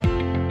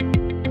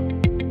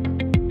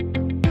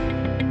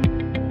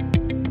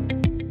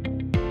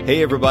Hey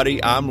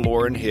everybody, I'm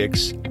Lauren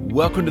Hicks.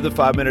 Welcome to the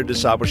 5-Minute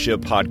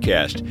Discipleship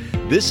Podcast.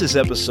 This is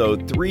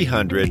episode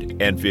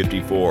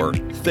 354.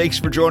 Thanks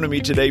for joining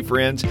me today,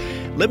 friends.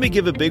 Let me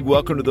give a big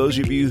welcome to those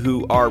of you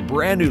who are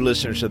brand new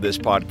listeners to this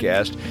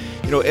podcast.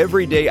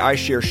 Every day I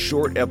share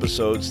short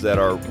episodes that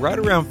are right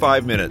around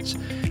 5 minutes.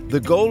 The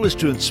goal is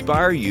to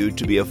inspire you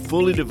to be a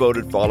fully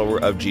devoted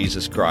follower of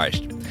Jesus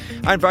Christ.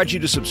 I invite you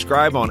to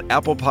subscribe on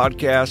Apple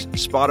Podcasts,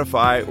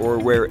 Spotify, or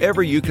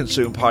wherever you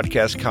consume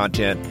podcast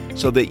content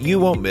so that you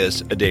won't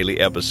miss a daily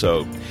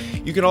episode.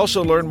 You can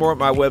also learn more at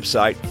my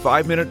website,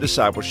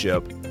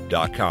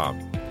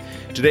 5minutediscipleship.com.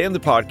 Today on the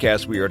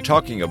podcast, we are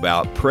talking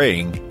about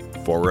praying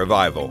for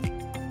revival.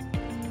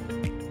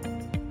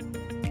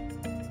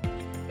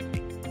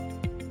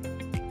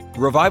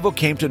 Revival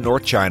came to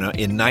North China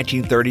in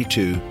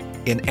 1932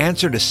 in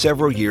answer to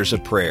several years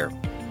of prayer.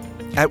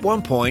 At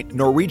one point,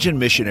 Norwegian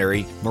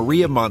missionary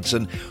Maria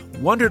Monsen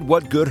wondered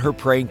what good her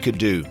praying could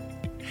do.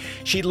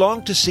 She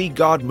longed to see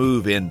God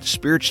move in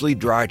spiritually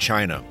dry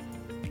China.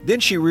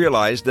 Then she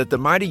realized that the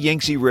mighty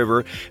Yangtze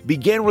River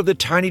began where the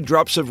tiny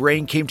drops of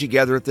rain came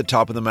together at the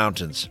top of the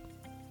mountains.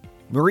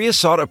 Maria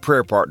sought a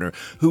prayer partner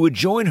who would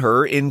join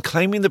her in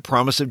claiming the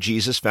promise of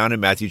Jesus found in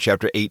Matthew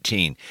chapter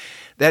 18,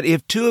 that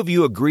if two of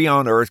you agree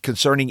on earth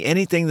concerning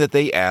anything that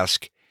they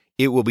ask,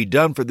 it will be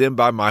done for them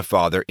by my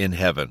Father in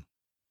heaven.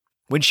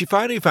 When she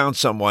finally found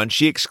someone,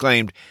 she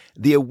exclaimed,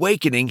 "The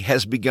awakening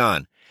has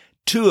begun.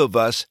 Two of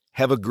us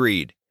have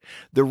agreed."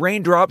 The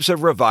raindrops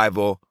of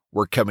revival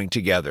were coming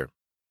together.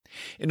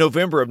 In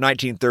November of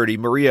 1930,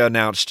 Maria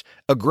announced,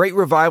 "A great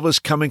revival is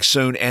coming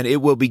soon, and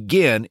it will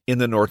begin in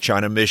the North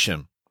China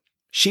Mission."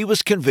 She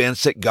was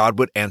convinced that God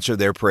would answer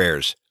their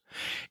prayers.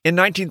 In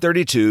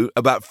 1932,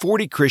 about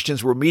 40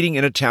 Christians were meeting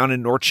in a town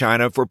in North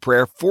China for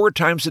prayer 4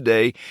 times a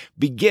day,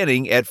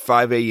 beginning at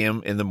 5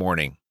 a.m. in the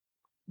morning.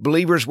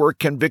 Believers were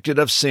convicted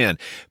of sin.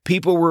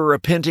 People were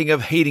repenting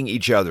of hating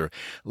each other.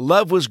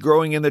 Love was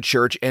growing in the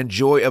church and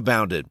joy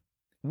abounded.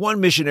 One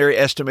missionary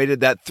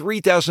estimated that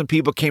 3,000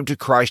 people came to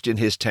Christ in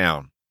his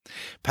town.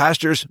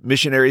 Pastors,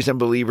 missionaries, and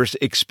believers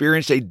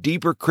experienced a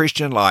deeper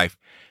Christian life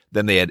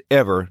than they had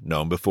ever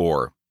known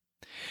before.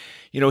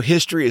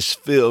 History is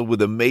filled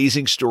with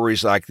amazing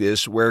stories like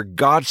this where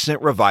God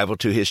sent revival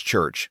to His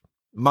church.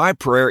 My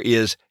prayer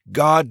is,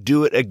 God,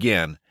 do it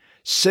again.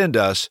 Send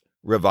us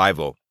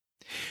revival.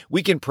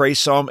 We can pray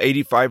Psalm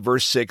 85,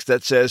 verse 6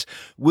 that says,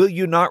 "Will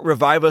you not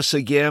revive us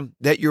again,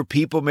 that your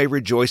people may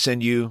rejoice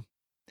in you?"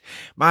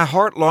 My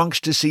heart longs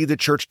to see the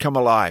church come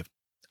alive.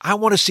 I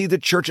want to see the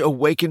church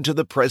awaken to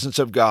the presence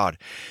of God.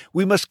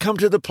 We must come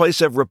to the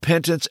place of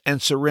repentance and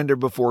surrender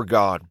before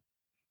God.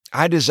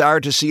 I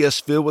desire to see us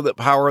filled with the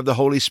power of the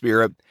Holy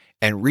Spirit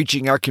and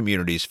reaching our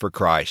communities for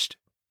Christ.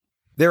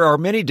 There are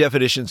many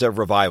definitions of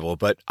revival,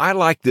 but I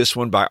like this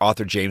one by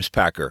author James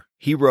Packer.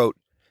 He wrote,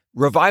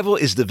 "Revival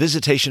is the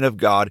visitation of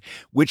God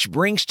which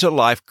brings to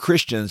life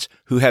Christians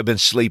who have been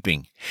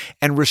sleeping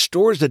and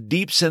restores a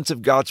deep sense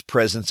of God's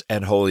presence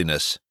and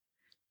holiness.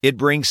 It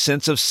brings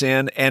sense of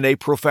sin and a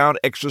profound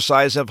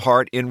exercise of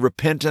heart in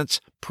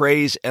repentance,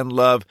 praise, and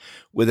love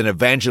with an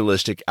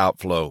evangelistic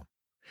outflow."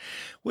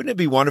 Wouldn't it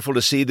be wonderful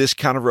to see this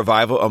kind of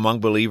revival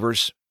among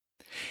believers?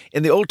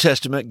 In the Old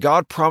Testament,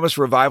 God promised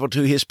revival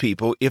to His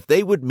people if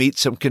they would meet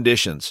some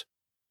conditions.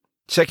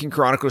 2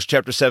 Chronicles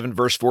chapter 7,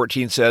 verse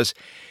 14 says,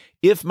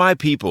 "If my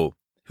people,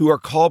 who are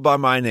called by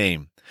my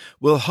name,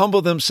 will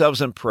humble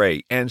themselves and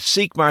pray, and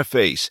seek my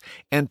face,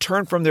 and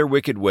turn from their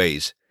wicked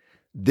ways,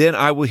 then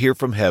I will hear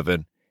from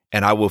heaven,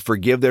 and I will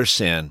forgive their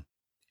sin,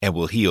 and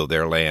will heal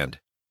their land."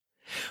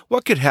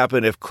 What could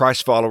happen if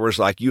Christ followers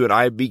like you and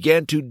I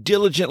began to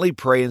diligently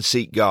pray and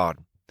seek God?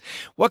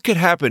 What could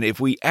happen if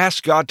we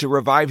asked God to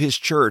revive His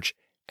church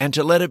and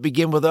to let it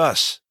begin with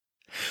us?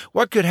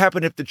 What could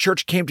happen if the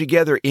church came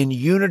together in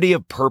unity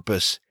of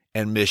purpose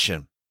and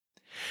mission?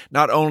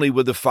 Not only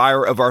would the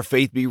fire of our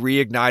faith be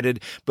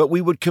reignited, but we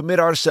would commit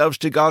ourselves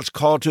to God's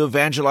call to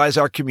evangelize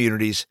our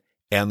communities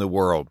and the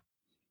world.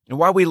 And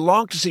while we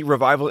long to see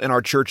revival in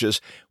our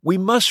churches, we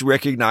must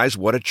recognize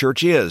what a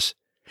church is.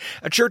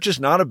 A church is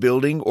not a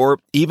building or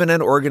even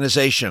an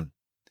organization.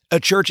 A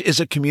church is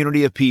a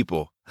community of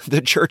people. The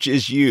church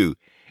is you,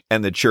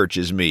 and the church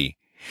is me.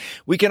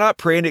 We cannot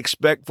pray and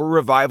expect for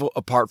revival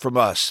apart from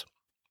us.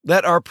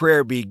 Let our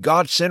prayer be,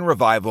 God, send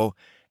revival,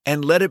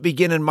 and let it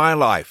begin in my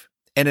life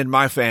and in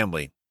my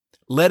family.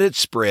 Let it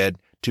spread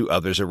to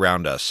others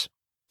around us.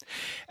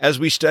 As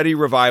we study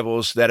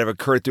revivals that have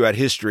occurred throughout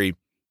history,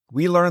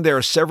 we learn there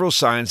are several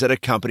signs that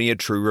accompany a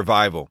true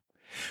revival.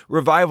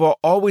 Revival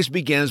always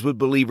begins with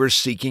believers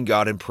seeking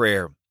God in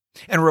prayer,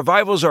 and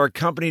revivals are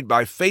accompanied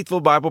by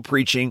faithful Bible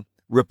preaching,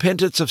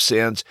 repentance of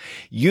sins,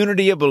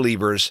 unity of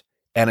believers,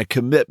 and a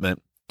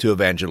commitment to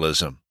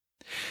evangelism.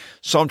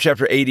 Psalm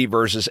chapter 80,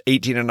 verses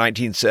 18 and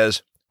 19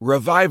 says,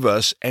 "Revive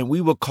us, and we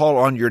will call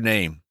on your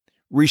name.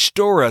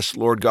 Restore us,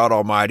 Lord God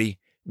Almighty.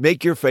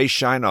 Make your face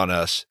shine on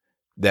us,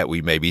 that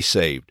we may be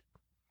saved."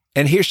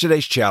 And here's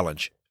today's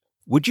challenge.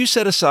 Would you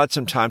set aside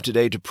some time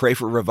today to pray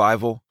for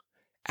revival?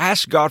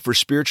 Ask God for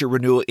spiritual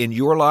renewal in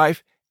your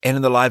life and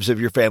in the lives of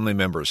your family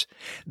members.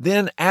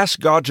 Then ask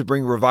God to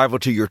bring revival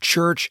to your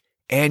church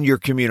and your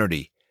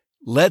community.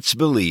 Let's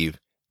believe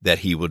that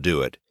He will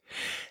do it.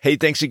 Hey,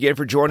 thanks again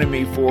for joining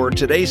me for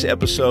today's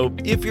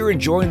episode. If you're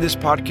enjoying this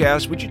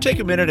podcast, would you take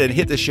a minute and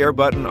hit the share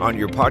button on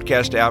your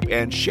podcast app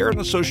and share it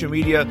on social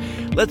media?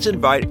 Let's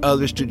invite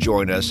others to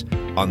join us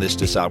on this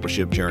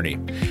discipleship journey.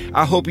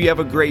 I hope you have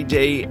a great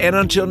day, and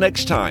until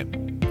next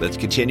time, let's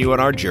continue on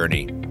our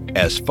journey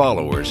as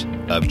followers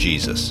of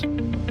Jesus.